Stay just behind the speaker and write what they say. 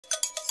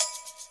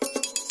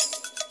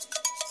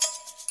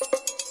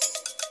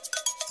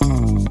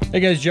Hey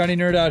guys, Johnny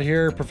Nerd out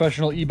here,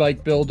 professional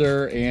e-bike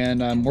builder,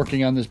 and I'm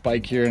working on this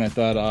bike here, and I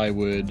thought I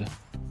would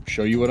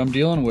show you what I'm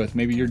dealing with.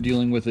 Maybe you're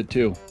dealing with it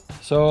too.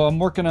 So I'm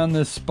working on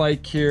this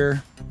bike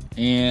here,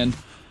 and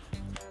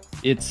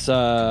it's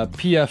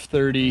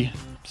PF30,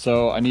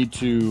 so I need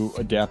to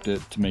adapt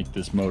it to make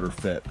this motor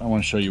fit. I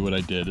want to show you what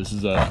I did. This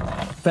is a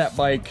fat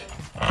bike.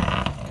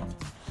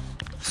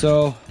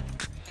 So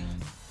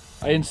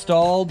I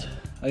installed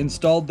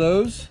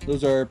those.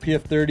 Those are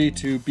PF30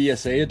 to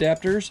BSA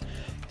adapters.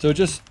 So it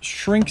just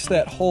shrinks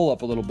that hole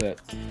up a little bit.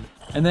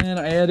 And then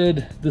I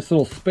added this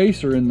little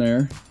spacer in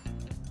there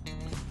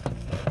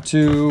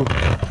to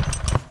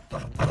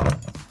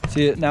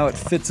see it. Now it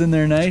fits in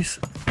there nice.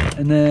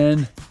 And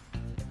then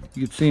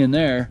you can see in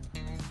there,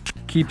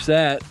 keeps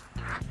that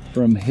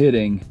from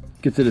hitting.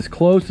 Gets it as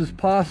close as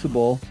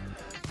possible,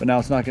 but now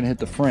it's not gonna hit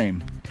the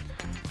frame.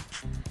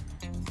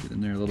 Get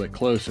in there a little bit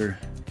closer.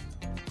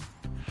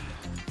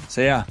 So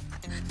yeah.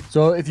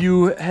 So if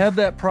you have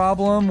that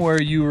problem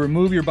where you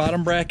remove your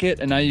bottom bracket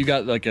and now you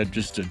got like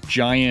just a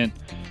giant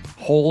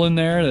hole in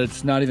there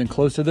that's not even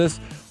close to this,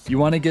 you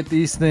want to get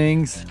these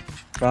things.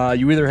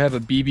 You either have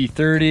a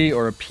BB30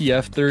 or a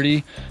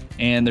PF30,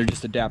 and they're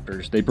just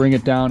adapters. They bring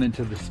it down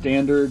into the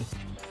standard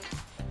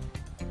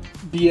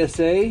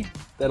BSA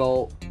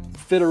that'll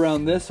fit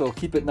around this, so it'll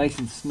keep it nice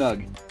and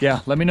snug.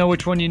 Yeah, let me know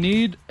which one you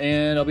need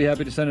and I'll be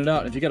happy to send it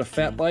out. If you got a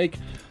fat bike,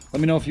 let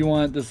me know if you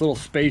want this little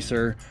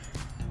spacer.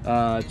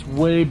 It's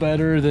way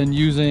better than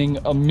using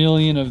a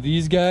million of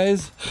these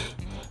guys.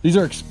 These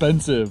are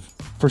expensive.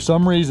 For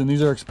some reason,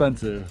 these are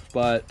expensive,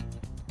 but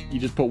you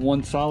just put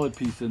one solid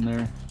piece in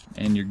there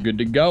and you're good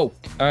to go.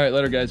 All right,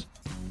 later guys.